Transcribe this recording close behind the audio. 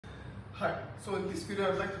Hi, so in this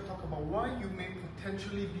video I'd like to talk about why you may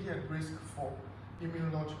potentially be at risk for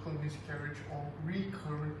immunological miscarriage or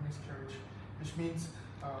recurrent miscarriage, which means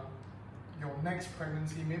your next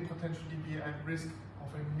pregnancy may potentially be at risk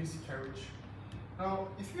of a miscarriage. Now,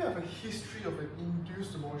 if you have a history of an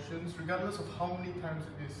induced abortions, regardless of how many times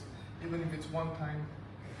it is, even if it's one time,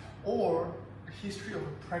 or a history of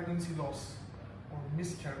a pregnancy loss or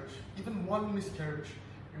miscarriage, even one miscarriage,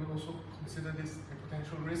 you would also consider this a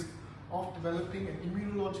potential risk of developing an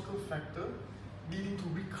immunological factor leading to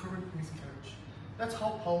recurrent miscarriage. That's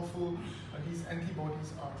how powerful these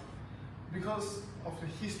antibodies are. Because of the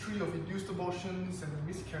history of induced abortions and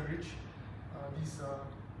miscarriage, these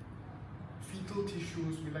fetal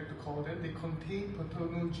tissues, we like to call them, they contain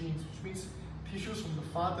paternal genes, which means tissues from the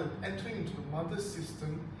father entering into the mother's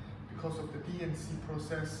system because of the D&C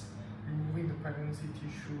process, removing the pregnancy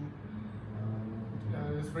tissue.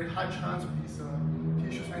 There's a very high chance of these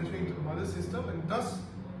tissues entering into the mother's system, and thus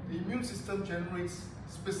the immune system generates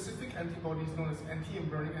specific antibodies known as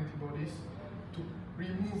anti-embryonic antibodies to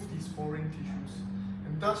remove these foreign tissues,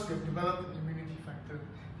 and thus you have developed an immunity factor.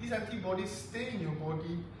 These antibodies stay in your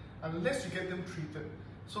body unless you get them treated.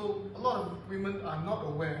 So a lot of women are not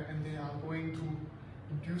aware, and they are going to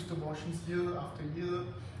induced abortions year after year,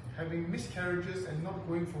 having miscarriages and not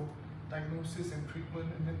going for diagnosis and treatment,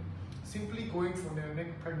 and then simply going for their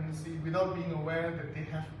next pregnancy without being aware that they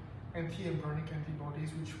have anti-embryonic antibodies,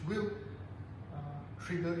 which will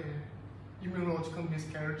trigger an immunological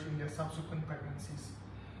miscarriage in their subsequent pregnancies.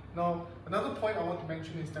 Now, another point I want to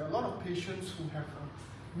mention is that a lot of patients who have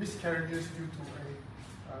miscarriages due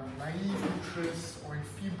to a naive uterus or a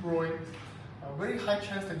fibroid, a very high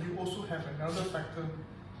chance that you also have another factor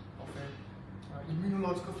of an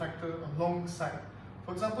immunological factor alongside.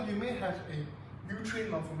 For example, you may have a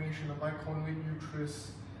uterine malformation, a bicondyloid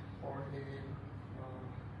uterus, or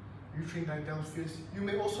a uterine didelphys. You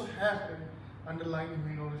may also have an underlying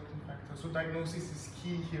immunological factor. So diagnosis is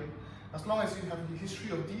key here. As long as you have a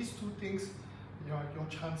history of these two things, your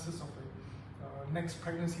chances of a next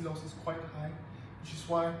pregnancy loss is quite high, which is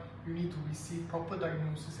why you need to receive proper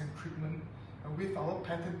diagnosis and treatment with our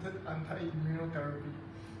patented anti-immunotherapy.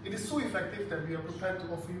 It is so effective that we are prepared to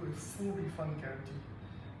offer you a full refund guarantee.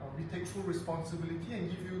 We take full responsibility and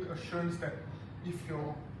give you the assurance that if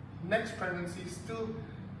your next pregnancy still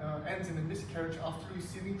ends in a miscarriage after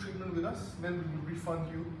receiving treatment with us, then we will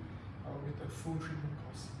refund you with a full treatment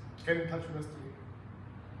cost. Get in touch with us today.